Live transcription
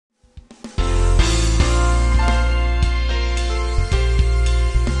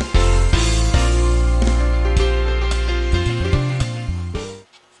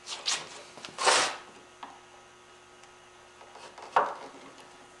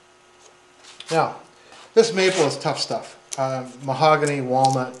Now, this maple is tough stuff. Mahogany,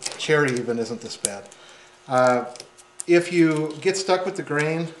 walnut, cherry even isn't this bad. If you get stuck with the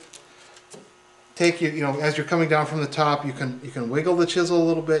grain, as you're coming down from the top, you can wiggle the chisel a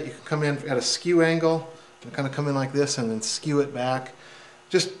little bit. You can come in at a skew angle and kind of come in like this and then skew it back.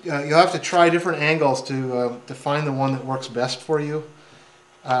 Just you'll have to try different angles to find the one that works best for you.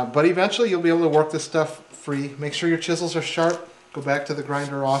 But eventually you'll be able to work this stuff free. Make sure your chisels are sharp. Go back to the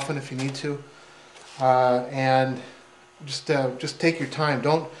grinder often if you need to, and just take your time.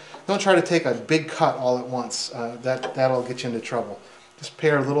 Don't try to take a big cut all at once. That'll get you into trouble. Just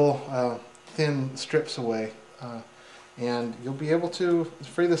pare little thin strips away, and you'll be able to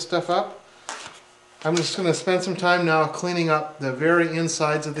free this stuff up. I'm just going to spend some time now cleaning up the very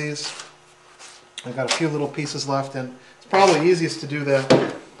insides of these. I've got a few little pieces left, and it's probably easiest to do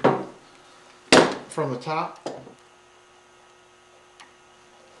that from the top.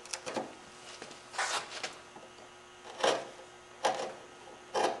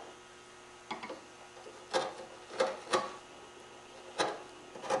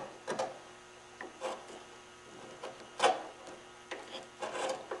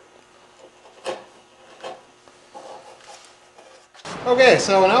 Okay,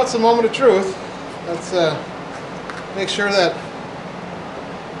 so now it's the moment of truth. Let's make sure that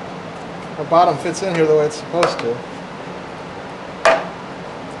our bottom fits in here the way it's supposed to.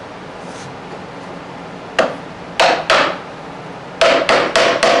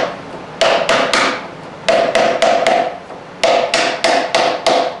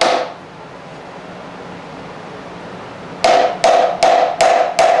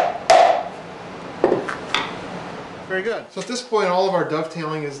 Very good. So at this point all of our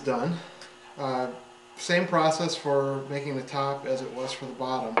dovetailing is done. Same process for making the top as it was for the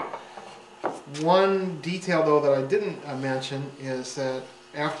bottom. One detail though that I didn't mention is that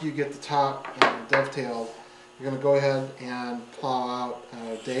after you get the top dovetailed, you're going to go ahead and plow out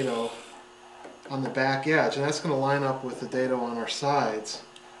dado on the back edge, and that's going to line up with the dado on our sides,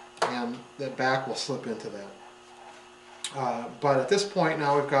 and the back will slip into that. But at this point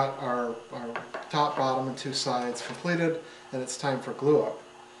now we've got our top, bottom, and two sides completed, and it's time for glue up,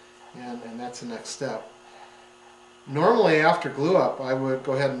 and that's the next step. Normally after glue up I would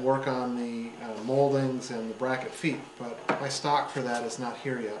go ahead and work on the moldings and the bracket feet, but my stock for that is not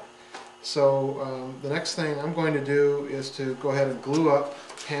here yet. So the next thing I'm going to do is to go ahead and glue up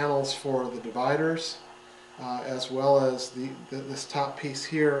panels for the dividers, as well as this top piece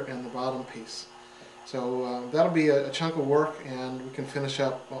here and the bottom piece. So that'll be a chunk of work, and we can finish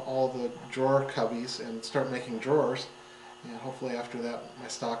up all the drawer cubbies and start making drawers, and hopefully after that my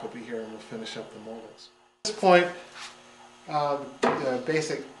stock will be here and we'll finish up the moldings. At this point the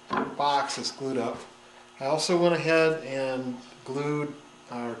basic box is glued up. I also went ahead and glued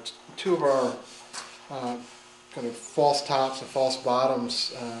two of our kind of false tops and false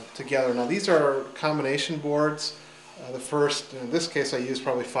bottoms together. Now these are combination boards. The first, in this case I used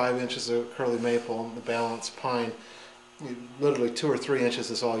probably 5 inches of curly maple, and the balance pine. Literally 2 or 3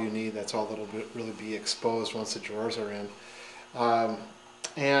 inches is all you need. That's all that'll really be exposed once the drawers are in.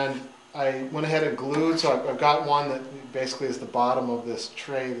 And I went ahead and glued, so I've got one that basically is the bottom of this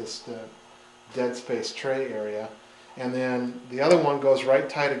tray, this dead space tray area, and then the other one goes right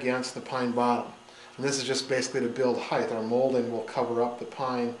tight against the pine bottom. And this is just basically to build height. Our molding will cover up the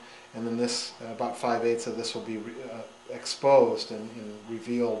pine, and then this, about 5/8 of this will be exposed and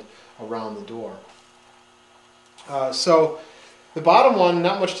revealed around the door. So the bottom one,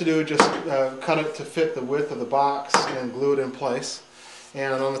 not much to do, just cut it to fit the width of the box and glue it in place.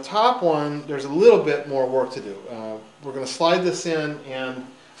 And on the top one, there's a little bit more work to do. We're going to slide this in, and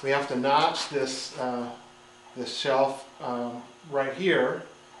we have to notch this, this shelf right here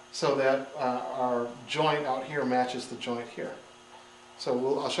so that our joint out here matches the joint here.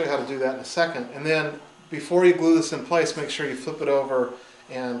 So I'll show you how to do that in a second. And then before you glue this in place, make sure you flip it over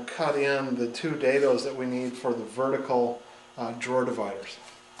and cut in the 2 dados that we need for the vertical drawer dividers.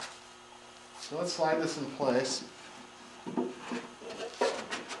 So let's slide this in place. It's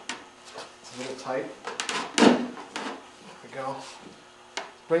a little tight. There we go.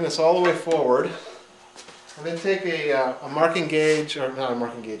 Bring this all the way forward, and then take a marking gauge, or not a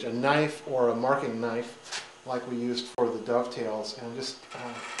marking gauge, a knife or a marking knife like we used for the dovetails, and just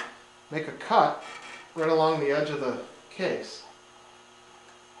make a cut right along the edge of the case.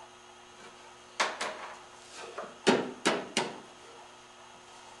 There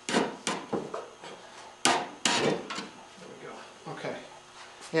we go. Okay.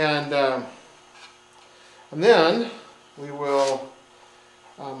 And then we will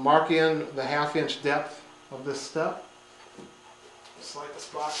mark in the 1/2 inch depth of this step. slide this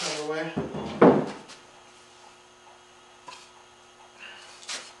box out of the way.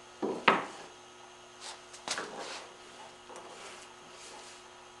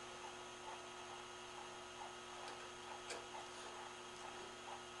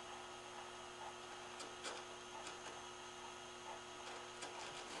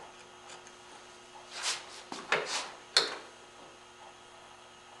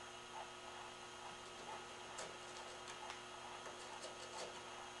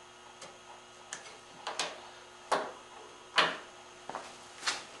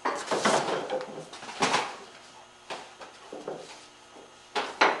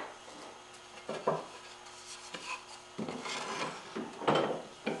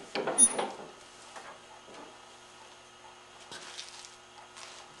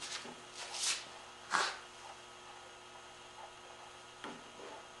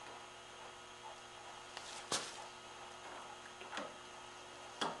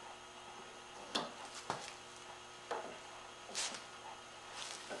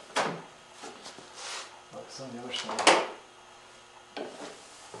 On the other side.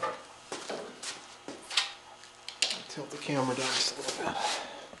 Tilt the camera down just a little bit.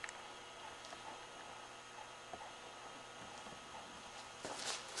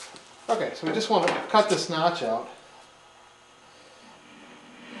 Okay, so we just want to cut this notch out.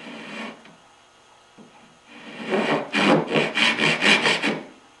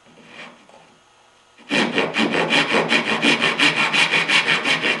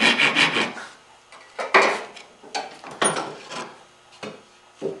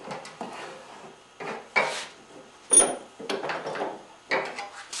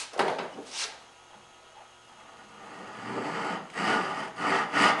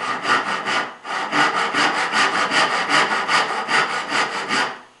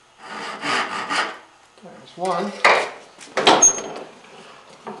 One. We'll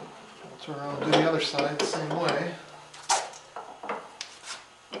turn around and do the other side the same way.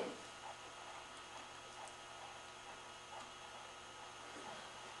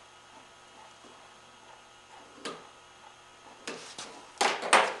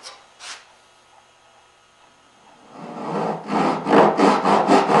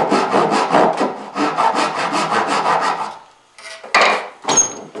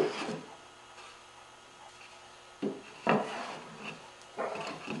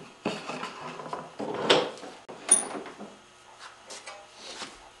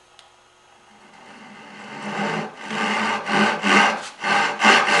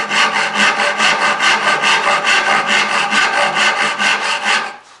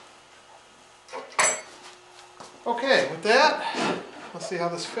 Okay, with that, let's see how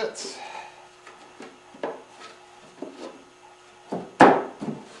this fits.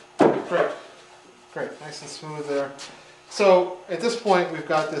 Great, great, nice and smooth there. So at this point, we've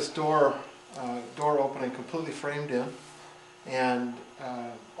got this door opening completely framed in, and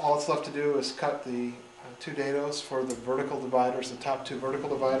all that's left to do is cut the two dados for the vertical dividers, the top two vertical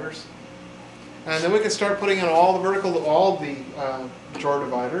dividers, and then we can start putting in all the drawer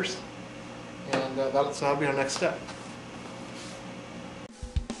dividers. And that'll be our next step.